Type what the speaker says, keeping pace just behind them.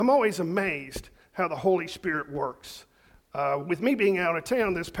I'm always amazed how the Holy Spirit works. With me being out of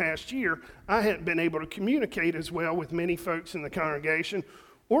town this past year, I hadn't been able to communicate as well with many folks in the congregation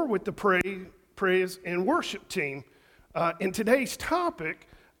or with the praise and worship team. And today's topic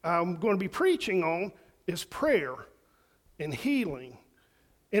I'm going to be preaching on is prayer and healing.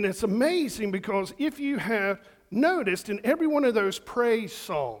 And it's amazing because if you have noticed in every one of those praise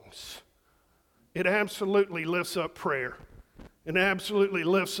songs, it absolutely lifts up prayer. It absolutely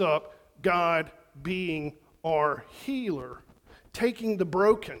lifts up God being our healer, taking the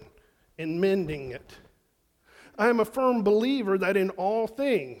broken and mending it. I am a firm believer that in all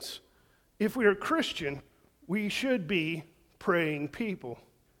things, if we are Christian, we should be praying people.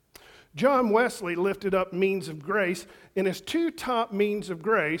 John Wesley lifted up means of grace, and his two top means of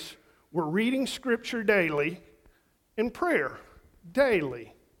grace were reading Scripture daily and prayer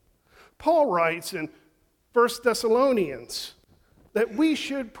daily. Paul writes in 1 Thessalonians that we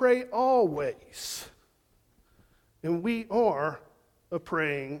should pray always, and we are a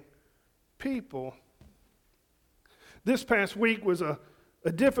praying people. This past week was a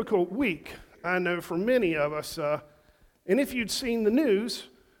difficult week, I know, for many of us. And if you'd seen the news,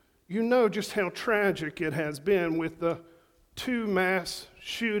 you know just how tragic it has been with the 2 mass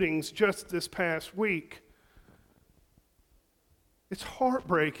shootings just this past week. It's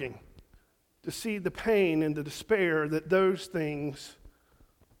heartbreaking to see the pain and the despair that those things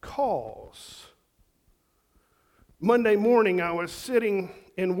cause. Monday morning, I was sitting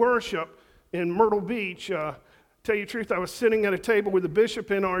in worship in Myrtle Beach. Tell you the truth, I was sitting at a table with the bishop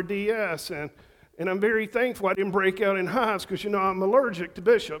in our DS, and I'm very thankful I didn't break out in hives because, I'm allergic to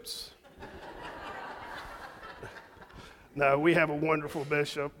bishops. No, we have a wonderful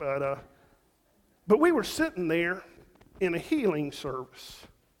bishop, but we were sitting there in a healing service.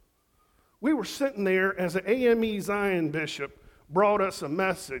 We were sitting there as an AME Zion bishop brought us a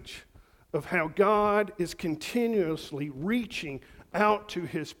message of how God is continuously reaching out to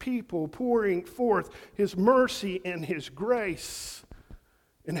his people, pouring forth his mercy and his grace,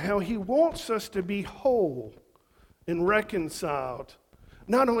 and how he wants us to be whole and reconciled,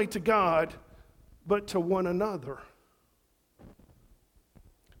 not only to God, but to one another.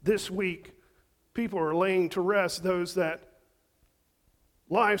 This week, people are laying to rest those that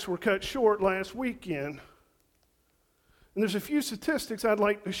lives were cut short last weekend. And there's a few statistics I'd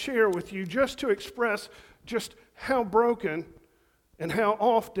like to share with you just to express just how broken and how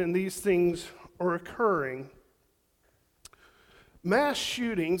often these things are occurring. Mass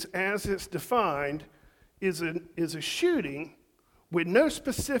shootings, as it's defined, is a shooting with no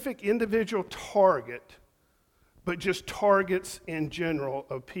specific individual target, but just targets in general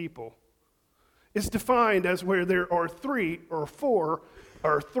of people. It's defined as where there are 3 or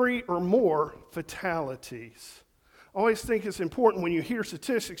more fatalities. I always think it's important when you hear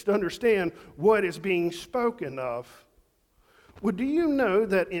statistics to understand what is being spoken of. Well, do you know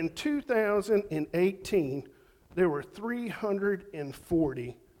that in 2018, there were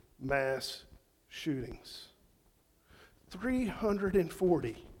 340 mass shootings?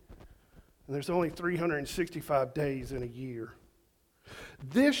 340. And there's only 365 days in a year.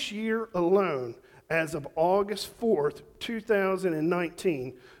 This year alone, as of August 4th,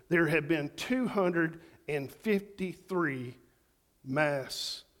 2019, there have been 253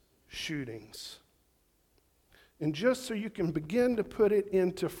 mass shootings. And just so you can begin to put it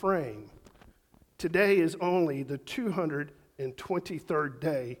into frame, today is only the 223rd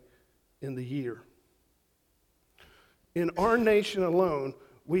day in the year. In our nation alone,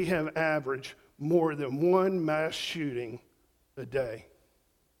 we have averaged more than 1 mass shooting a day.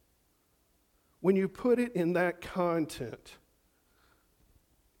 When you put it in that content,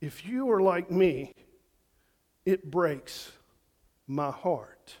 if you are like me, it breaks my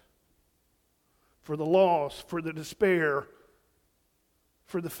heart for the loss, for the despair,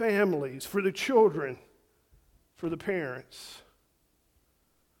 for the families, for the children, for the parents.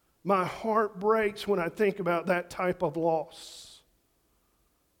 My heart breaks when I think about that type of loss.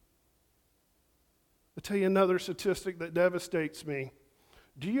 I'll tell you another statistic that devastates me.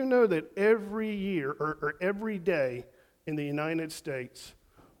 Do you know that every year or every day in the United States,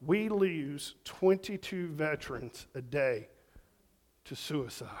 we lose 22 veterans a day to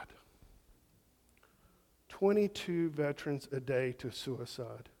suicide? 22 veterans a day to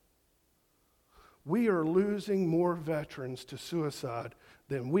suicide. We are losing more veterans to suicide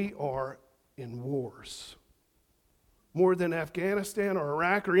than we are in wars. More than Afghanistan or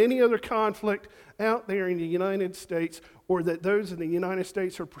Iraq or any other conflict out there in the United States or that those in the United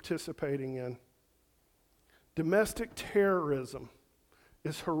States are participating in. Domestic terrorism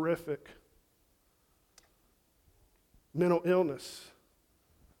is horrific. Mental illness,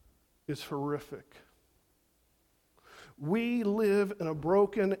 is horrific. We live in a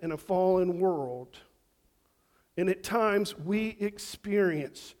broken and a fallen world, and at times we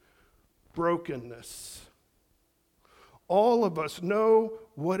experience brokenness. All of us know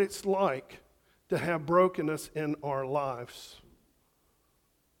what it's like to have brokenness in our lives.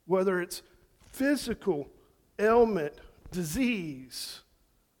 Whether it's physical ailment, disease,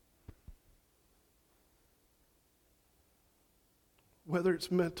 whether it's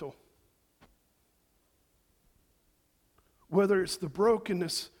mental, whether it's the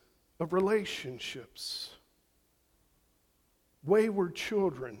brokenness of relationships, wayward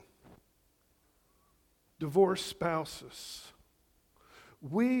children, divorced spouses.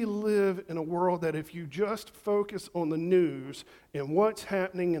 We live in a world that if you just focus on the news and what's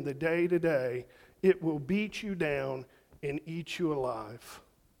happening in the day-to-day, it will beat you down and eat you alive.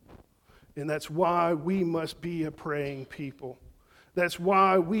 And that's why we must be a praying people. That's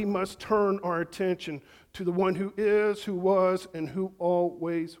why we must turn our attention to the one who is, who was, and who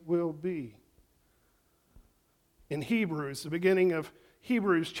always will be. In Hebrews, the beginning of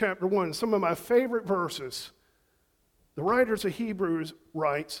Hebrews chapter 1, some of my favorite verses, the writers of Hebrews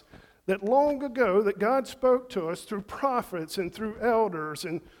writes that long ago that God spoke to us through prophets and through elders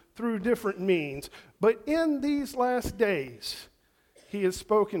and through different means, but in these last days he has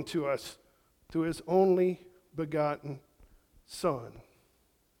spoken to us through his only begotten Son.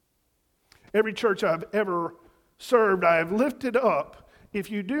 Every church I've ever served, I have lifted up.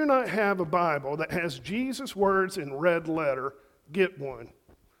 If you do not have a Bible that has Jesus' words in red letter, get one.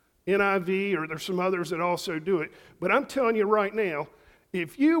 NIV, or there's some others that also do it. But I'm telling you right now,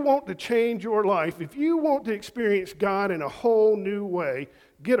 if you want to change your life, if you want to experience God in a whole new way,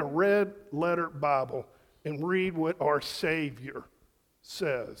 get a red letter Bible and read what our Savior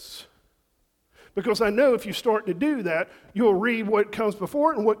says. Because I know if you start to do that, you'll read what comes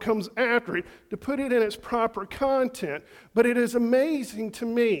before it and what comes after it to put it in its proper content. But it is amazing to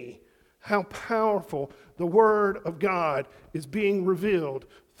me how powerful the Word of God is being revealed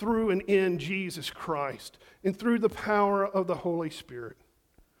through and in Jesus Christ and through the power of the Holy Spirit.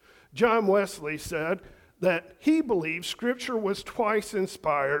 John Wesley said that he believes Scripture was twice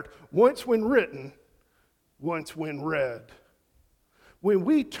inspired, once when written, once when read. When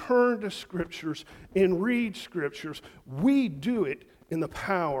we turn to Scriptures and read Scriptures, we do it in the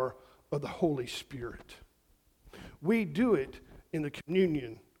power of the Holy Spirit. We do it in the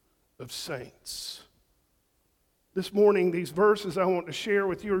communion of saints. This morning, these verses I want to share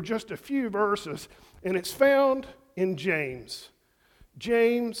with you are just a few verses, and it's found in James.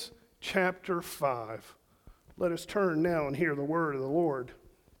 James chapter 5. Let us turn now and hear the word of the Lord.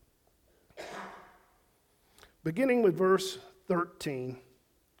 Beginning with verse 13.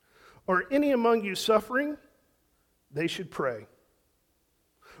 Are any among you suffering? They should pray.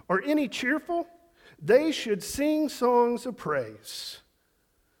 Are any cheerful? They should sing songs of praise.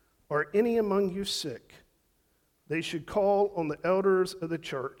 Are any among you sick? They should call on the elders of the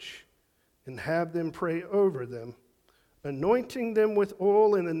church and have them pray over them, anointing them with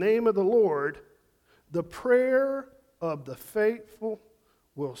oil in the name of the Lord. The prayer of the faithful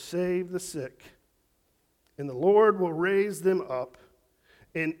will save the sick, and the Lord will raise them up.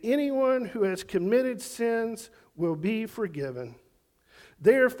 And anyone who has committed sins will be forgiven.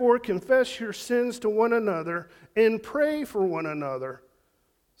 Therefore, confess your sins to one another and pray for one another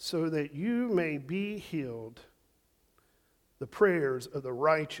so that you may be healed. The prayers of the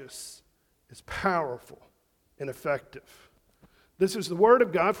righteous is powerful and effective. This is the word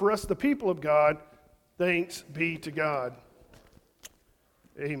of God for us, the people of God. Thanks be to God.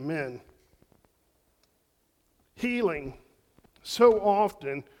 Amen. Healing so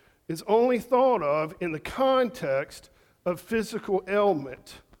often is only thought of in the context of physical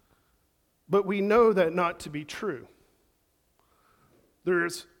ailment, but we know that not to be true.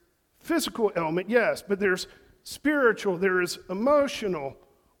 There's physical ailment, yes, but there's spiritual, there is emotional.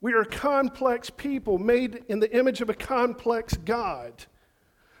 We are complex people made in the image of a complex God.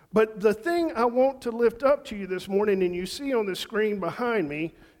 But the thing I want to lift up to you this morning, and you see on the screen behind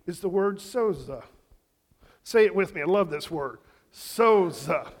me, is the word sozo. Say it with me. I love this word.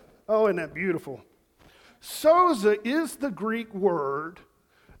 Sozo. Oh, isn't that beautiful? Sozo is the Greek word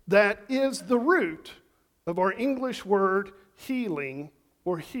that is the root of our English word healing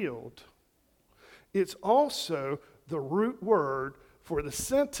or healed. It's also the root word for the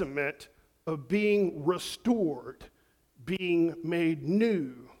sentiment of being restored, being made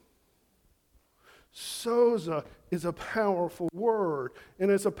new. Sozo is a powerful word,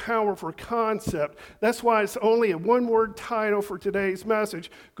 and it's a powerful concept. That's why it's only a one-word title for today's message,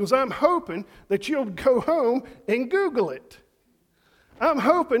 because I'm hoping that you'll go home and Google it. I'm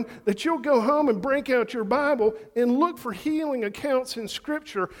hoping that you'll go home and break out your Bible and look for healing accounts in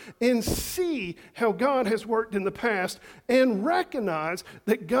Scripture and see how God has worked in the past and recognize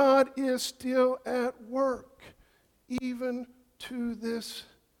that God is still at work, even to this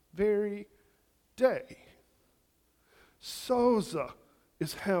very day. Sozo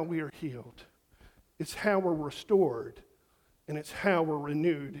is how we are healed. It's how we're restored, and it's how we're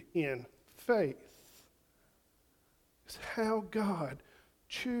renewed in faith. It's how God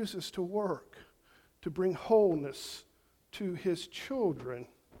chooses to work to bring wholeness to his children.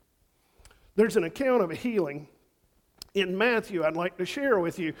 There's an account of a healing in Matthew I'd like to share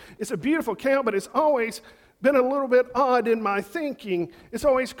with you. It's a beautiful account, but it's always been a little bit odd in my thinking. It's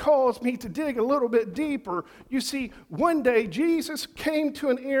always caused me to dig a little bit deeper. You see, one day Jesus came to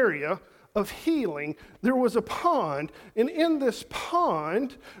an area of healing. There was a pond, and in this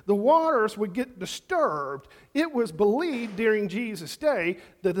pond, the waters would get disturbed. It was believed during Jesus' day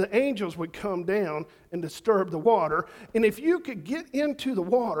that the angels would come down and disturb the water. And if you could get into the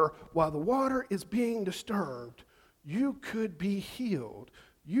water while the water is being disturbed, you could be healed.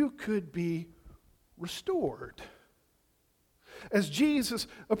 You could be restored. As Jesus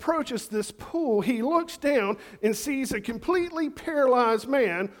approaches this pool, he looks down and sees a completely paralyzed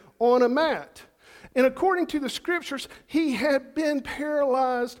man on a mat. And according to the scriptures, he had been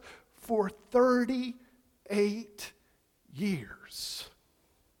paralyzed for 38 years.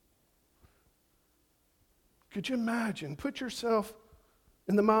 Could you imagine? Put yourself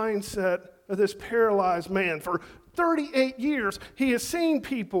in the mindset of this paralyzed man. For 38 years, he has seen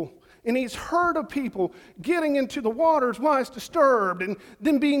people and he's heard of people getting into the waters while it's disturbed and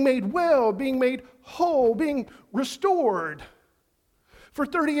then being made well, being made whole, being restored. For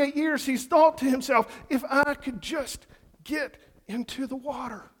 38 years, he's thought to himself, if I could just get into the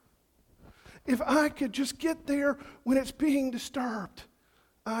water, if I could just get there when it's being disturbed,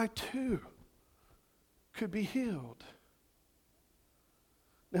 I too could be healed.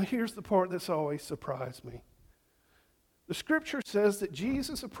 Now, here's the part that's always surprised me. The scripture says that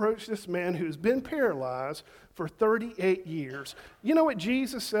Jesus approached this man who's been paralyzed for 38 years. You know what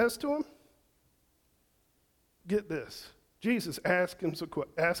Jesus says to him? Get this. Jesus asked him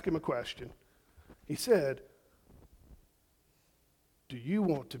a question. He said, do you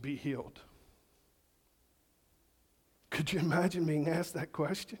want to be healed? Could you imagine being asked that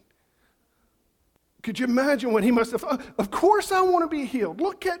question? Could you imagine what he must have thought? Of course I want to be healed.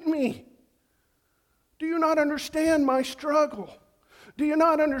 Look at me. Do you not understand my struggle? Do you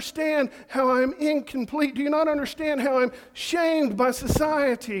not understand how I'm incomplete? Do you not understand how I'm shamed by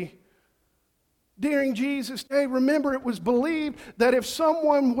society? During Jesus' day, remember, it was believed that if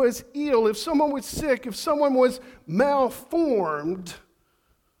someone was ill, if someone was sick, if someone was malformed,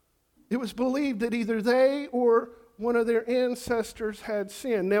 it was believed that either they or one of their ancestors had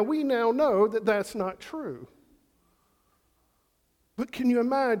sinned. Now, we now know that that's not true. But can you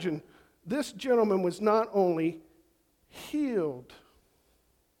imagine? This gentleman was not only healed,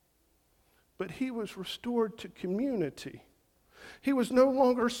 but he was restored to community. He was no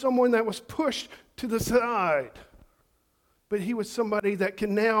longer someone that was pushed to the side, but he was somebody that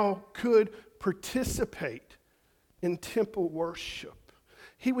could participate in temple worship.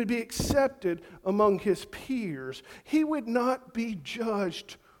 He would be accepted among his peers. He would not be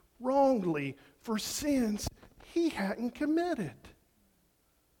judged wrongly for sins he hadn't committed.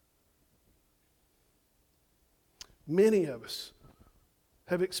 Many of us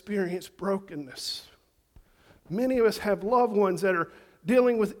have experienced brokenness. Many of us have loved ones that are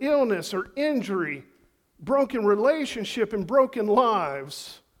dealing with illness or injury, broken relationship, and broken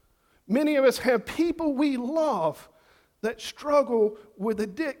lives. Many of us have people we love that struggle with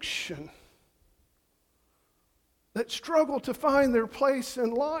addiction, that struggle to find their place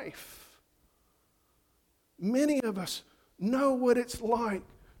in life. Many of us know what it's like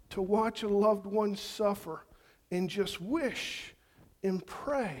to watch a loved one suffer and just wish and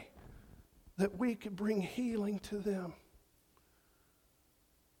pray that we could bring healing to them.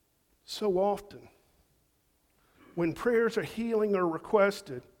 So often, when prayers of healing are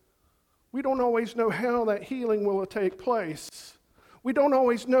requested, we don't always know how that healing will take place. We don't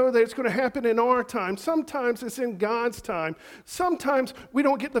always know that it's going to happen in our time. Sometimes it's in God's time. Sometimes we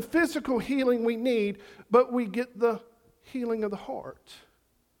don't get the physical healing we need, but we get the healing of the heart,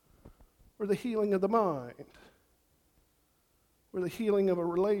 or the healing of the mind, or the healing of a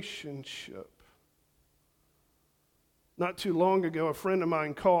relationship. Not too long ago, a friend of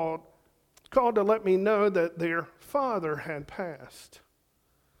mine called to let me know that their father had passed.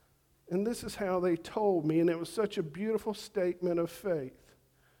 And this is how they told me, and it was such a beautiful statement of faith.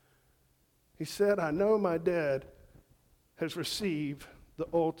 He said, I know my dad has received the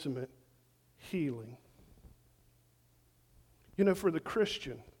ultimate healing. You know, for the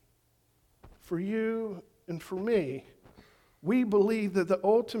Christian, for you and for me, we believe that the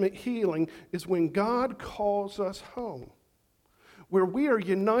ultimate healing is when God calls us home, where we are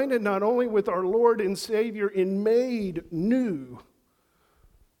united not only with our Lord and Savior and made new,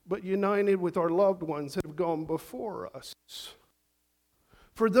 but united with our loved ones that have gone before us.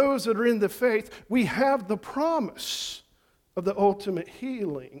 For those that are in the faith, we have the promise of the ultimate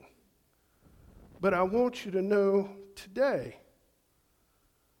healing. But I want you to know today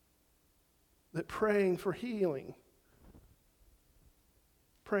that praying for healing,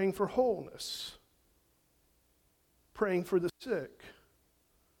 praying for wholeness, praying for the sick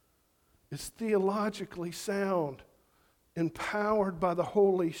is theologically sound, empowered by the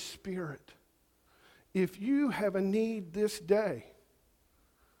Holy Spirit. If you have a need this day,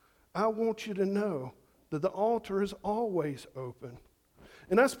 I want you to know that the altar is always open.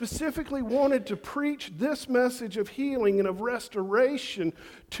 And I specifically wanted to preach this message of healing and of restoration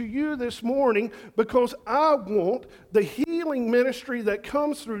to you this morning because I want the healing ministry that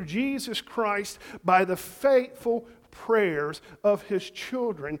comes through Jesus Christ by the faithful prayers of His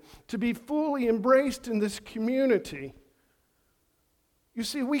children to be fully embraced in this community. You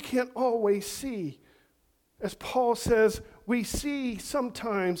see, we can't always see. As Paul says, we see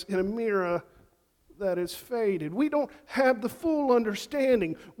sometimes in a mirror that is faded. We don't have the full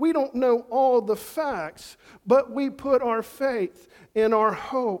understanding. We don't know all the facts, but we put our faith and our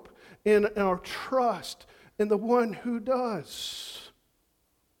hope and our trust in the one who does.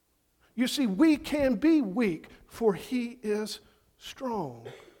 You see, we can be weak, for He is strong.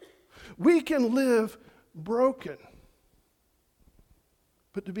 We can live broken.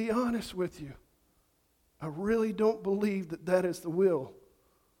 But to be honest with you, I really don't believe that that is the will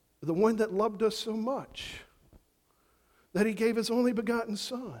of the one that loved us so much, that He gave His only begotten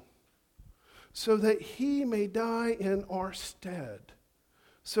Son, so that He may die in our stead,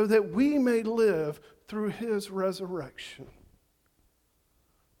 so that we may live through His resurrection.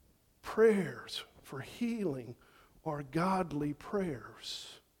 Prayers for healing are godly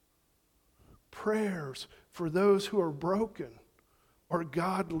prayers. Prayers for those who are broken are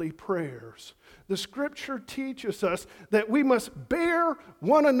godly prayers. The Scripture teaches us that we must bear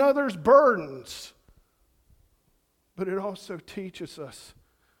one another's burdens. But it also teaches us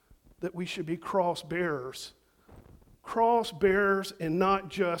that we should be cross bearers. Cross bearers and not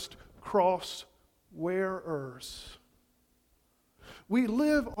just cross wearers. We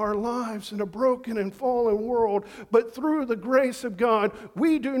live our lives in a broken and fallen world, but through the grace of God,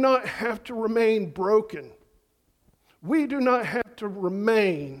 we do not have to remain broken. We do not have to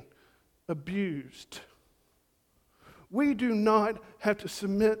remain abused. We do not have to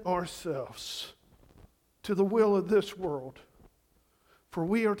submit ourselves to the will of this world, for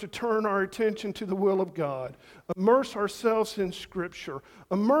we are to turn our attention to the will of God, immerse ourselves in Scripture,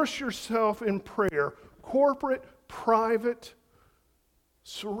 immerse yourself in prayer, corporate, private.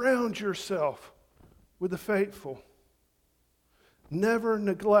 Surround yourself with the faithful, never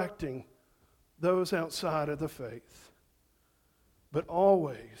neglecting those outside of the faith, but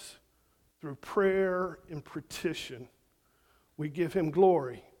always through prayer and petition, we give Him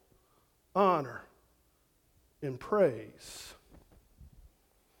glory, honor, and praise.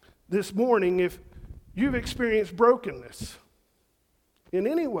 This morning, if you've experienced brokenness in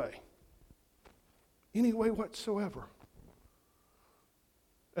any way whatsoever,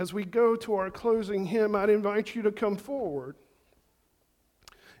 as we go to our closing hymn, I'd invite you to come forward.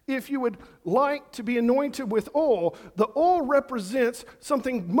 If you would like to be anointed with oil, the oil represents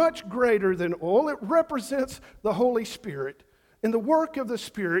something much greater than oil. It represents the Holy Spirit and the work of the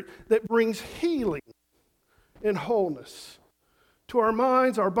Spirit that brings healing and wholeness to our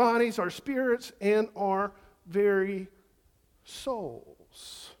minds, our bodies, our spirits, and our very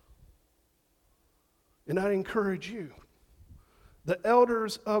souls. And I encourage you, the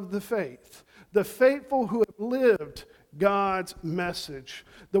elders of the faith, the faithful who have lived God's message,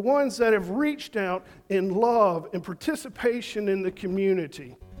 the ones that have reached out in love and participation in the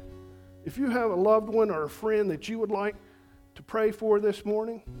community. If you have a loved one or a friend that you would like to pray for this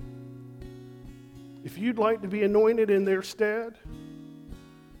morning, if you'd like to be anointed in their stead,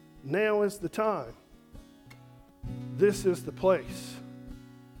 now is the time. This is the place.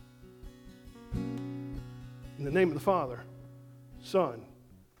 In the name of the Father, Son,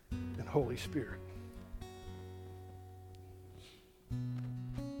 and Holy Spirit.